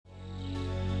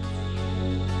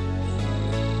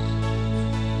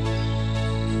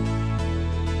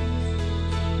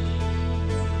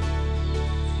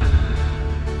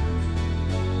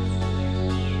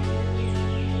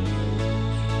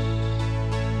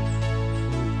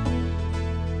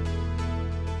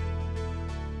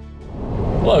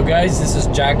Hello guys, this is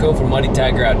Jacko from Muddy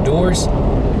Tiger Outdoors,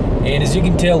 and as you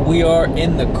can tell, we are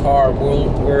in the car.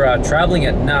 We're traveling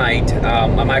at night.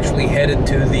 I'm actually headed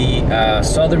to the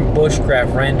Southern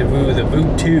Bushcraft Rendezvous, the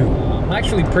VU 2. I'm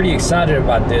actually pretty excited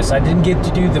about this. I didn't get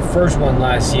to do the first one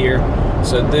last year,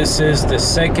 so this is the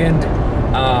second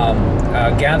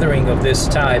gathering of this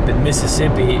type in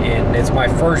Mississippi, and it's my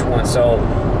first one. So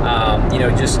you know,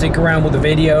 just stick around with the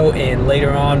video, and later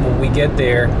on when we get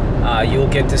there, you'll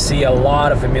get to see a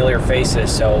lot of familiar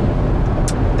faces. So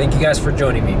thank you guys for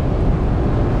joining me.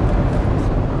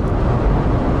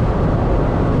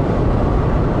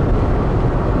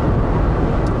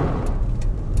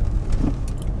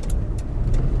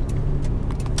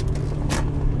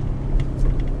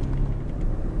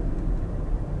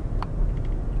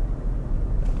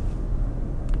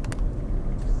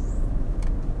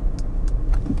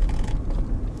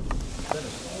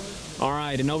 All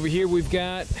right, and over here we've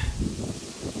got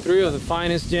three of the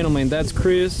finest gentlemen. That's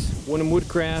Chris,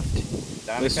 Woodcraft,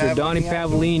 Mr. Donnie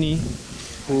Pavellini,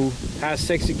 who has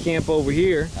Sexy Camp over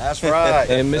here. That's right.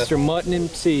 And Mr. Mutton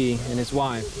MC and his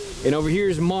wife. And over here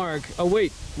is Mark. Oh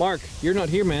wait, Mark, you're not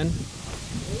here, man.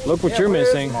 Look what you're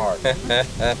missing. Mark.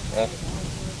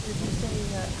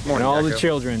 And all the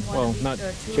children. Well, not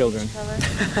children.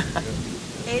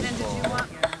 Aiden, did you want?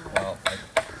 Well,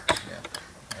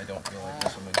 I don't feel like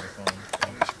this will make your phone.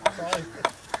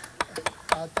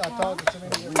 I talked to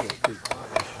somebody.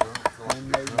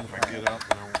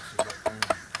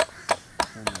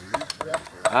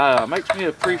 Makes me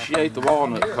appreciate the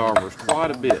walnut carvers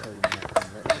quite a bit.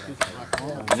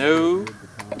 No.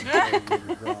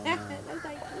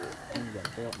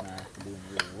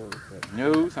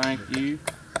 No, thank you.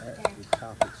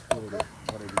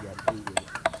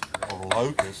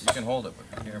 Locust. You can hold it, but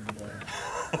be careful.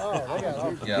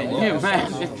 Can you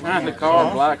imagine trying to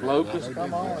carve black locust?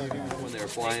 When they were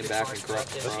flying back and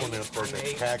corrupt. This one is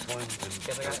perfect. Cackling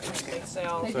and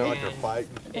sound like they're fighting.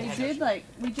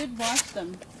 We did watch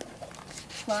them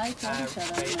fly to each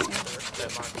other.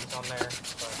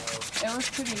 It was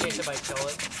pretty neat.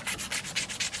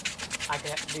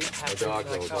 The dog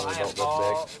though is only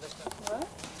about this big. What?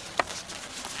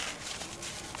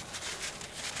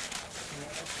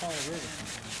 It's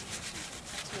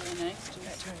really nice.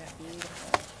 That turned out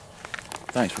beautiful.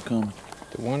 Thanks for coming.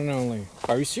 The one and only.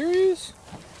 Are you serious?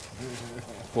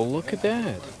 Well, look at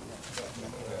that.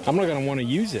 I'm not gonna want to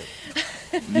use it.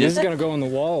 This is gonna go on the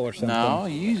wall or something. No,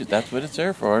 use it. That's what it's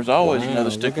there for. There's always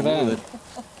another stick of wood.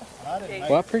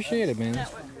 Well, I appreciate it, man.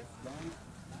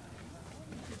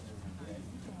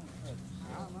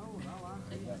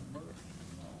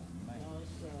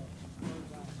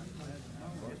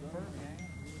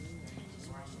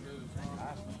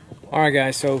 Alright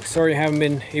guys, so sorry I haven't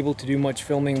been able to do much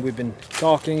filming. We've been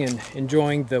talking and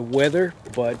enjoying the weather,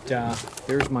 but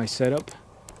there's my setup.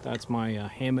 That's my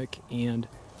hammock and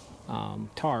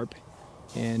tarp,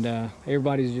 and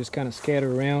everybody's just kind of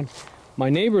scattered around. My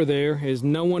neighbor there is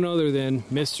no one other than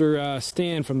Mr.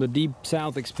 Stan from the Deep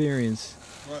South Experience.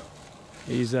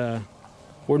 He's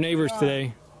we're neighbors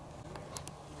today,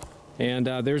 and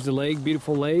there's the lake,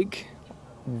 beautiful lake,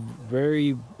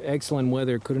 very excellent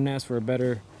weather. Couldn't ask for a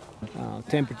better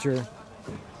temperature,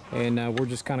 and we're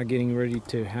just kind of getting ready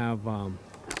to have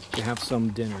some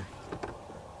dinner.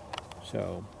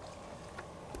 So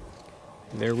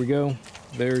there we go.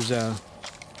 There's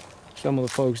some of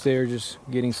the folks there just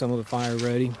getting some of the fire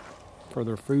ready for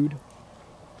their food,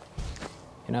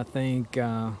 and I think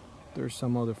there's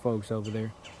some other folks over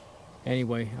there.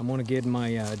 Anyway, I'm gonna get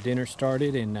my dinner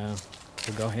started, and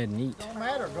we'll go ahead and eat. Don't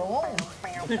matter, go on.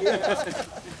 He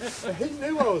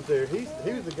knew I was there. He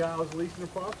was the guy I was leasing the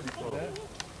property for.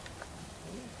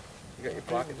 You got your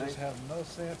pocket Just have no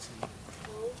sense.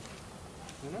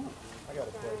 You know, I got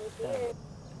a place.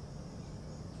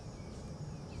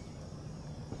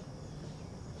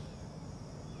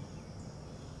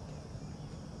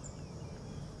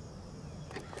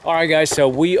 Alright guys, so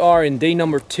we are in day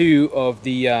number 2 of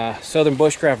the Southern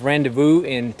Bushcraft Rendezvous,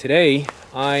 and today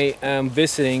I am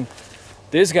visiting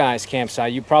this guy's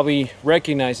campsite. You probably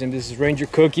recognize him. This is Ranger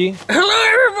Cookie.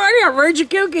 Hello everybody, I'm Ranger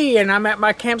Cookie, and I'm at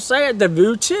my campsite at the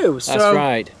VU 2. So that's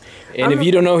right. And if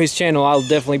you don't know his channel, I'll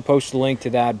definitely post a link to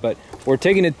that. But we're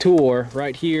taking a tour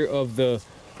right here of the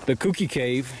Cookie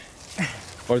Cave,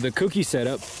 or the Cookie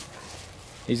setup.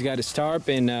 He's got his tarp,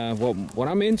 and what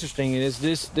I'm interested in is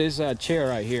this chair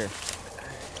right here.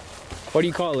 What do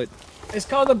you call it? it's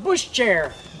called the bush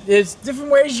chair. There's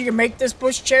different ways you can make this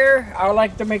bush chair. I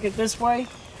like to make it this way.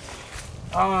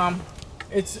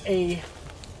 It's a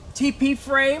TP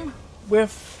frame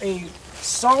with a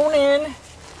sewn in.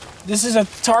 This is a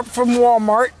tarp from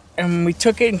Walmart. and we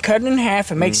took it and cut it in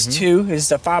half. It makes two.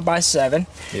 It's a 5x7.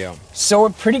 Yeah. Sew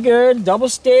it pretty good. Double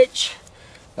stitch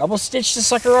the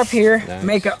sucker up here. Nice.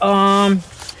 Make a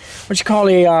what you call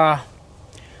a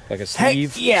Like a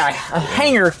sleeve? a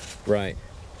hanger. Right.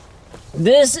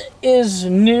 This is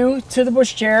new to the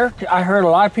bush chair. I heard a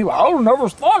lot of people, oh, never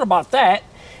thought about that.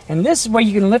 And this is where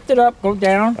you can lift it up, go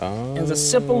down. Oh, it's a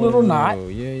simple little knot.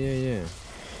 Yeah.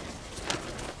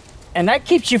 And that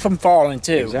keeps you from falling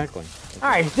too. Exactly. All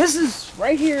right, this is,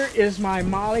 right here is my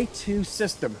Molly 2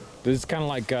 system. This is kind of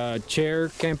like a chair,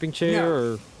 camping chair, No.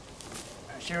 or?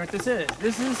 I'll show you what this is.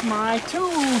 This is my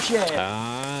tool shed.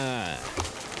 Ah.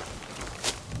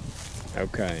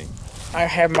 Okay. I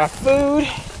have my food.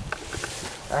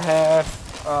 I have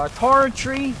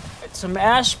toiletry, some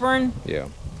aspirin. Yeah.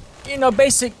 You know,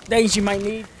 basic things you might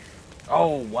need.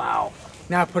 Oh, wow.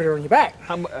 Now put it on your back.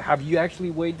 Have you actually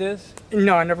weighed this?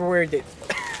 No, I never weighed it.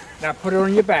 Now put it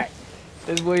on your back.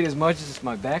 This weighed as much as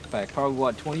my backpack. Probably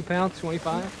what, 20 pounds,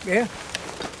 25? Yeah.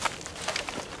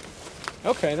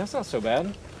 Okay, that's not so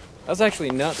bad. That's actually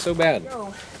not so bad.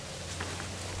 So,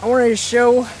 I wanted to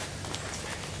show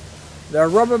the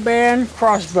rubber band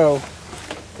crossbow.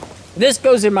 This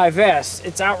goes in my vest.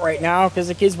 It's out right now because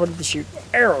the kids wanted to shoot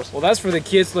arrows. Well, that's for the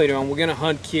kids later on. We're gonna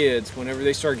hunt kids whenever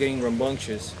they start getting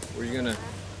rambunctious. We're gonna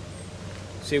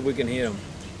see if we can hit them.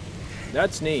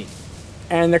 That's neat.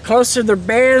 And the closer the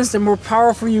bands, the more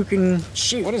powerful you can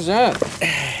shoot. What is that?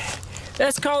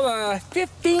 That's called a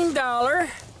 $15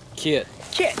 Kit.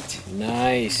 kit.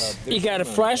 Nice. You got a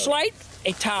flashlight,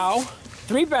 a towel,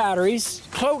 3 batteries,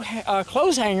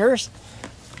 clothes hangers.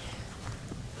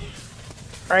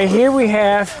 Right here we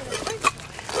have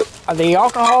the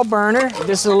alcohol burner.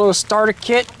 This is a little starter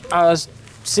kit.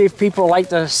 See if people like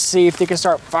to see if they can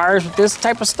start fires with this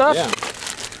type of stuff. Yeah.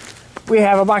 We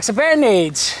have a box of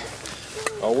Band-Aids.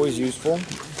 Always useful.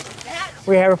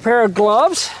 We have a pair of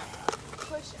gloves.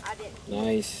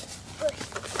 Nice.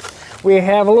 We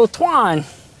have a little twine.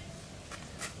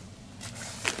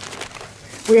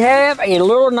 We have a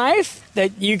little knife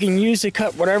that you can use to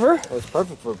cut whatever. Well, it's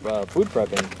perfect for food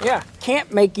prepping. Yeah,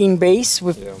 camp making base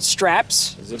with Yeah.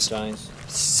 straps. Zip ties.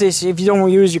 If you don't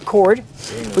want to use your cord.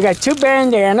 We got 2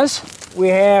 bandanas. We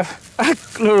have a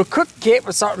little cook kit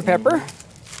with salt and pepper.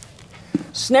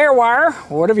 Snare wire,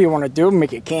 whatever you want to do,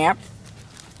 make it camp.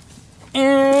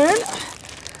 And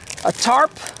a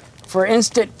tarp for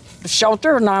instant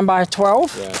shelter,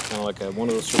 9x12. Yeah, kind of like one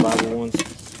of those survival ones.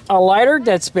 A lighter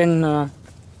that's been,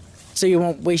 so you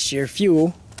won't waste your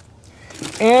fuel.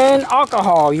 And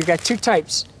alcohol, you got 2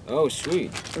 types. Oh,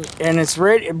 sweet. And it's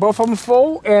ready, both of them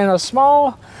full, and a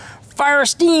small fire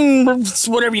steam,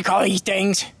 whatever you call these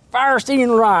things. Fire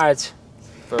steam rods.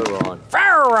 Fur rod.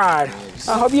 Fire rod. Nice.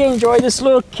 I hope you enjoy this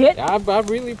little kit. I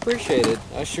really appreciate it.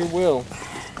 I sure will.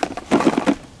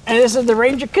 And this is the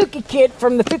Ranger Cookie Kit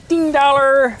from the $15.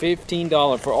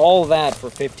 $15 for all that for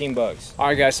 15 bucks. All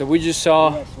right, guys, so we just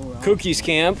saw Cookie's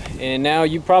Camp, and now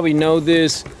you probably know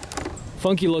this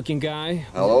funky looking guy.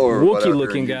 Hello, everybody. Wookie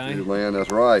looking guy. Man,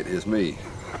 that's right, it's me.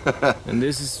 And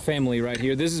this is family right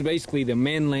here. This is basically the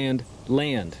Manland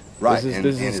land. Right, This and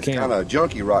is it's camp. kind of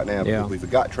junky right now because Yeah. we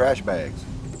forgot trash bags.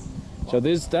 So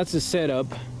that's his setup.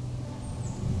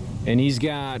 And he's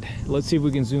got, let's see if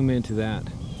we can zoom into that.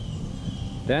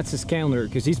 That's his calendar,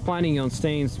 because he's planning on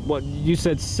staying, what, you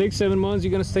said 6-7 months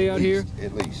you're going to stay out here?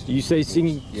 At least. You say you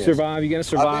can Yes. survive, you got to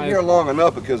survive. I've been here long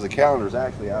enough because the calendar's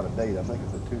actually out of date. I think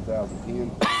it's a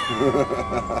 2010.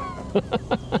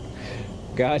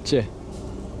 Gotcha.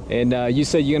 And you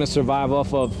said you're going to survive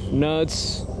off of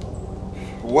nuts?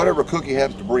 Whatever Cookie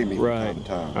happens to bring me from Right. time to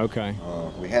time. Okay.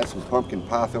 We had some pumpkin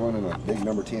pie filling in a big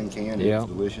number 10 can. It Yeah. was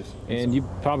delicious. And you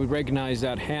probably recognize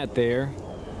that hat there.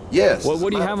 Yes. What do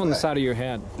you matter have of on the fact. side of your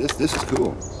hat? This is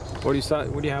cool. What do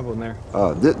you have on there?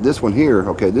 This one here,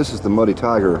 okay, this is the Muddy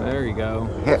Tiger. There you go.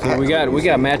 Hat- So we hat got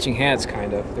company. matching hats,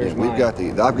 kind of. There's Yeah, we've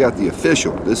mine. I've got the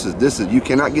official. This is you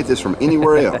cannot get this from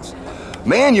anywhere else.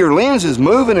 Man, your lens is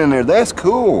moving in there. That's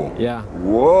cool. Yeah.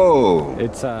 Whoa.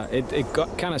 It's it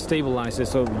kind of stabilizes,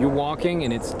 so you're walking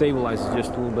and it stabilizes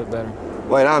just a little bit better.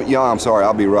 Wait, I'm sorry.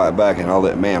 I'll be right back and I'll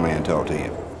let Man talk to you.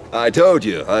 I told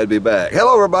you I'd be back.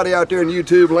 Hello, everybody out there in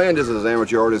YouTube land. This is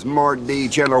amateur artist Mark D.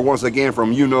 Chandler once again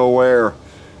from you know where.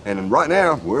 And right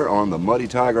now, we're on the Muddy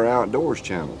Tiger Outdoors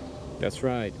channel. That's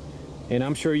right. And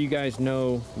I'm sure you guys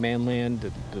know Manland,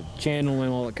 the channel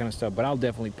and all that kind of stuff, but I'll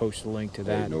definitely post a link to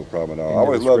that. Hey, no problem at all. in I the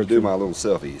always love to do description. my little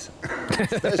selfies,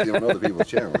 especially on other people's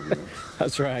channels. You know?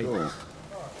 That's right. Cool. And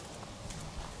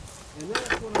that's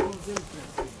one of those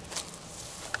imprints.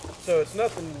 So it's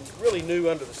nothing really new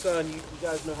under the sun. You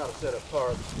guys know how to set up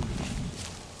tarps.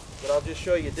 but I'll just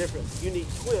show you a different, unique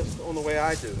twist on the way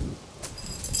I do it.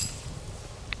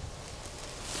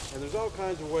 And there's all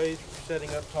kinds of ways for setting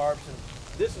up tarps, and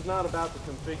this is not about the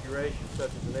configuration such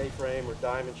as an A-frame or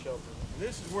diamond shelter.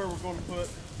 This is where we're going to put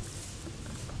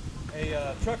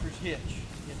a trucker's hitch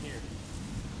in here.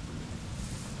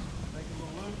 Make a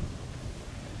little loop,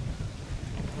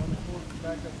 run the cord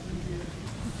back up through here.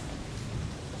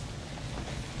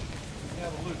 We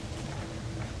have a loop.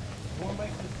 You want to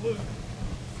make this loop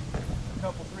a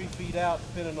couple, 3 feet out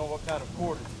depending on what kind of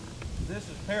cord it is. This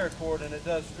is paracord and it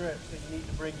does stretch, so you need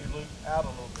to bring your loop out a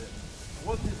little bit. And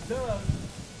what this does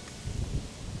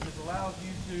is allows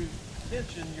you to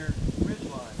tension your ridge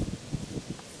line.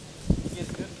 Get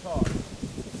good torque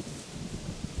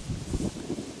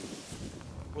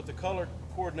with the color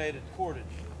coordinated cordage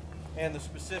and the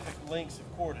specific lengths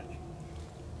of cordage.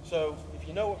 So if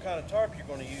you know what kind of tarp you're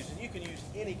going to use, and you can use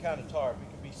any kind of tarp. It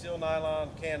can be seal nylon,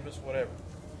 canvas, whatever,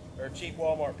 or a cheap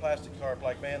Walmart plastic tarp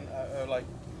like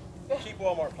cheap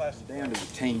Walmart plastic. Down to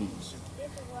the teens,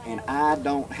 and I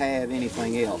don't have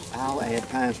anything else. I'll add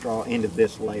pine straw into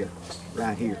this layer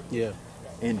right here. Yeah.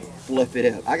 And fluff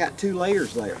it up. I got 2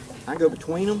 layers there. I go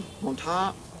between them on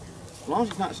top, as long as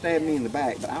it's not stabbing me in the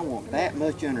back, but I want that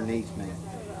much underneath me.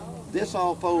 This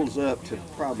all folds up to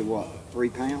probably what, 3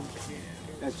 pounds?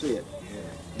 That's it.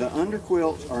 The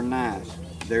underquilts are nice.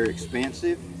 They're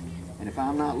expensive, and if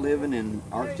I'm not living in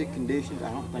Arctic conditions,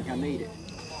 I don't think I need it.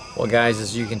 Well guys,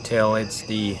 as you can tell, it's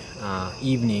the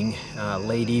evening,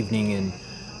 late evening, and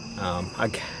I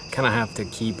kind of have to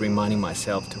keep reminding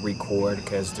myself to record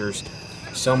because there's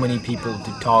so many people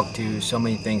to talk to, so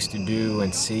many things to do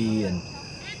and see, and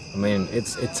I mean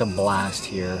it's a blast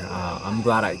here. I'm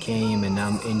glad I came and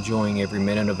I'm enjoying every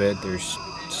minute of it. There's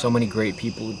so many great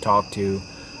people to talk to,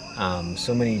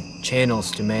 so many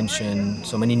channels to mention,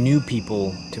 so many new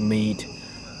people to meet.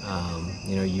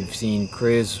 You know, you've seen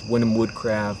Chris, Wyndham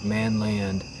Woodcraft,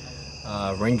 Manland,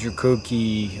 Ranger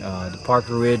Cookie, the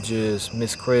Parker Ridges,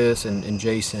 Miss Chris and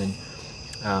Jason,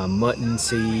 Mutton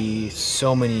C,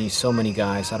 so many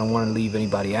guys. I don't want to leave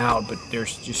anybody out, but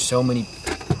there's just so many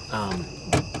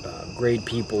great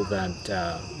people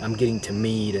that I'm getting to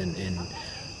meet and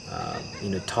you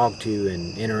know, talk to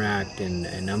and interact,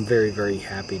 and I'm very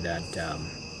happy that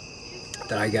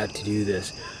that I got to do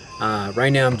this. Right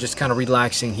now I'm just kind of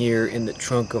relaxing here in the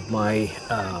trunk of my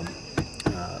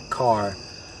car,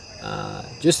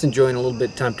 just enjoying a little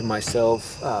bit of time to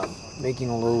myself, making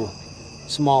a little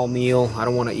small meal. I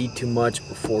don't want to eat too much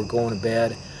before going to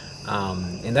bed,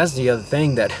 and that's the other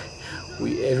thing, that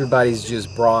everybody's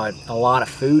just brought a lot of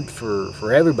food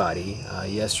for everybody.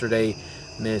 Yesterday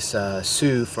Miss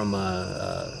Sue from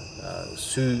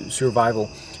Sue Survival,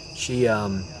 she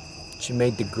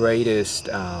made the greatest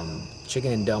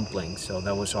chicken and dumplings, so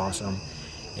that was awesome.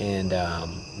 And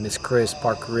Miss Chris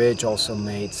Parker Ridge also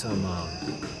made some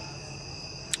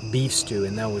beef stew,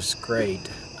 and that was great.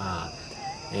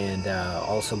 And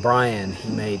also Brian, he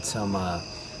made some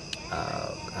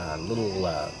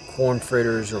little corn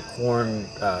fritters, or corn,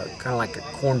 kind of like a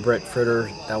cornbread fritter.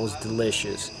 That was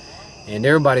delicious. And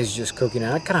everybody's just cooking,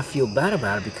 and I kind of feel bad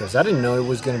about it because I didn't know it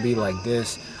was going to be like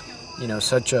this, you know,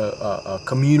 such a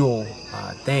communal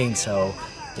thing. So,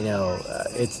 you know,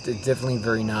 it's definitely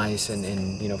very nice,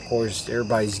 and you know, of course,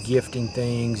 everybody's gifting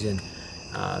things, and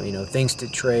you know, things to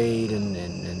trade,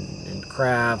 and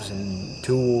crafts and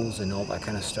tools and all that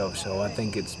kind of stuff. So I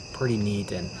think it's pretty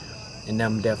neat, and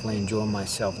I'm definitely enjoying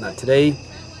myself. Now today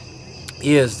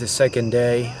is the second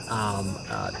day.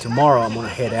 Tomorrow I'm gonna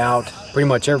head out. Pretty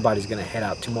much everybody's gonna head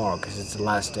out tomorrow because it's the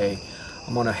last day.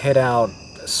 I'm gonna head out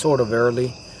sort of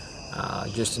early,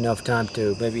 just enough time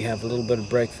to maybe have a little bit of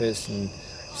breakfast and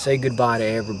say goodbye to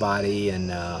everybody, and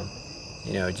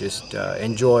you know, just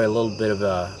enjoy a little bit of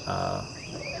a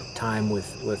time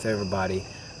with everybody.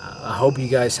 I hope you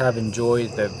guys have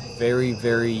enjoyed the very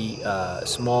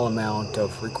small amount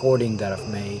of recording that I've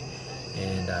made.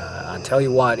 And I'll tell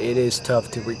you what, it is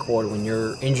tough to record when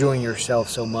you're enjoying yourself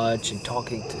so much and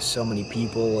talking to so many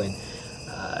people and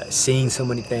seeing so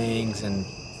many things and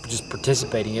just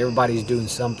participating. Everybody's doing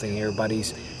something.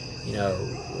 Everybody's, you know,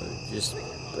 just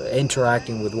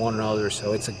interacting with one another.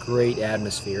 So it's a great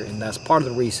atmosphere, and that's part of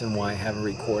the reason why I haven't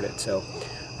recorded. So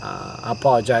I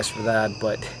apologize for that,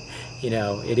 but you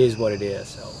know, it is what it is.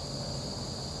 So.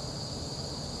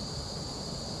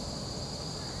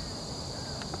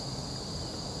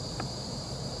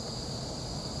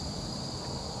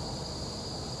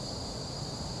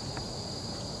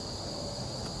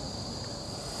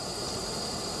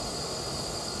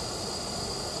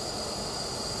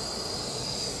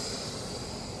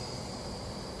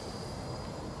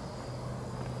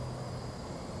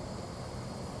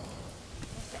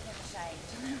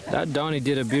 That Donnie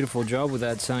did a beautiful job with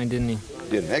that sign, didn't he?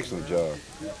 Did an excellent job.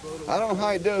 I don't know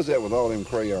how he does that with all them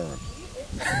crayons.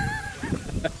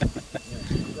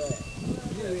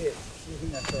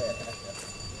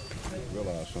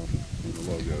 Realize something in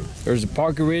the logo. There's the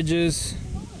Parker Ridges.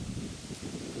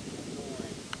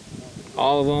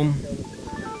 All of them.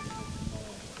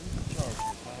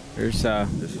 There's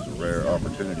This is a rare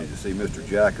opportunity to see Mr.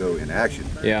 Jacko in action.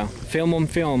 yeah, film them,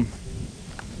 film.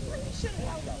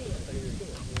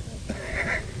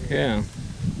 Yeah.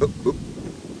 Oop, oop.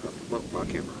 My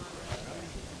camera.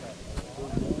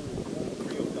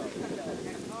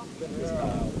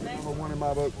 Number one in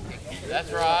my book.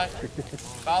 That's right.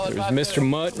 There's Mr.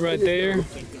 Mutt right there.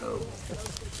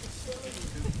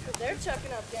 They're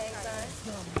chucking up gang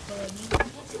signs.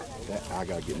 I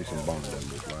gotta get me some bones out of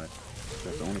this, right?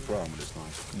 That's the only problem with this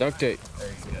thing. Duct tape.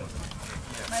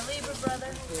 My Libra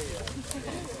brother.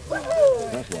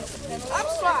 That's what. I'm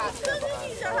sorry.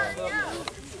 These are hurting up.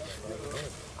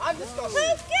 I'm just going to.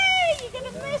 Okay, you're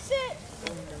going to miss it.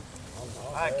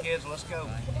 All right, kids, let's go.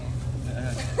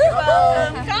 Come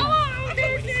on,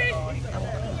 Dookie.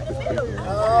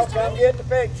 Oh, come get the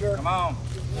picture. Come on.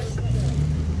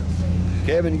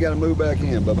 Kevin, you gotta move back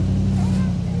in, Bubba.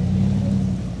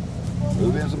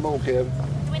 Move in some more, Kevin.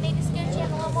 Do we need to scooch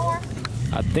in a little more?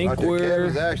 I think Right there,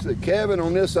 Kevin's we're actually Kevin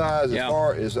on this side is Yeah.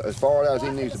 as far as he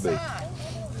needs to be.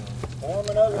 Form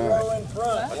another row in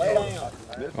front. Lay down.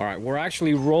 all right. We're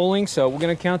actually rolling, so we're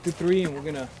gonna count to 3, and we're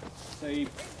gonna say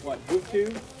what? Boot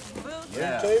 2.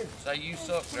 Yeah. Say you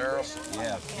suck, girl.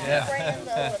 Yeah.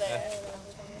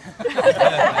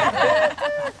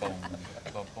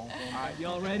 All right,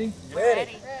 y'all ready?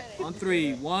 Ready. On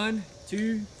 3. 1,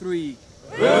 2, 3.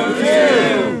 Row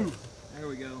 2. There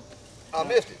we go. I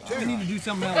missed it. We need to do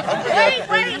something else.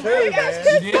 Wait, You did?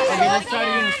 Okay, let's try it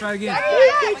again. Let's try it again.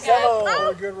 Come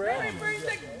on, good round. Bring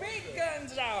the big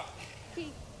guns out.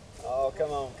 Oh, come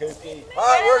on, Kookie. All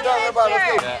right, we're done. Everybody,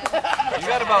 let's go. You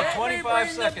got about 25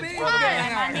 seconds, brother.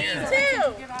 I need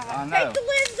to. I know. Take the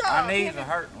lids off. My knees are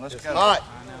hurting. Let's go. All right.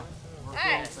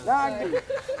 Hey.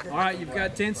 All right, you've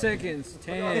got 10 seconds.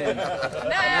 10, 9,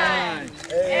 9,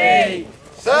 8,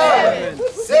 7,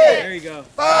 6. 6, There you go.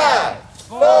 5,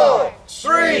 4,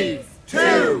 3,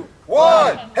 2,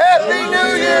 1. Happy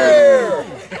New Year!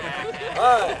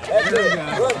 All right, that's it.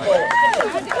 Run for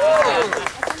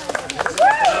it.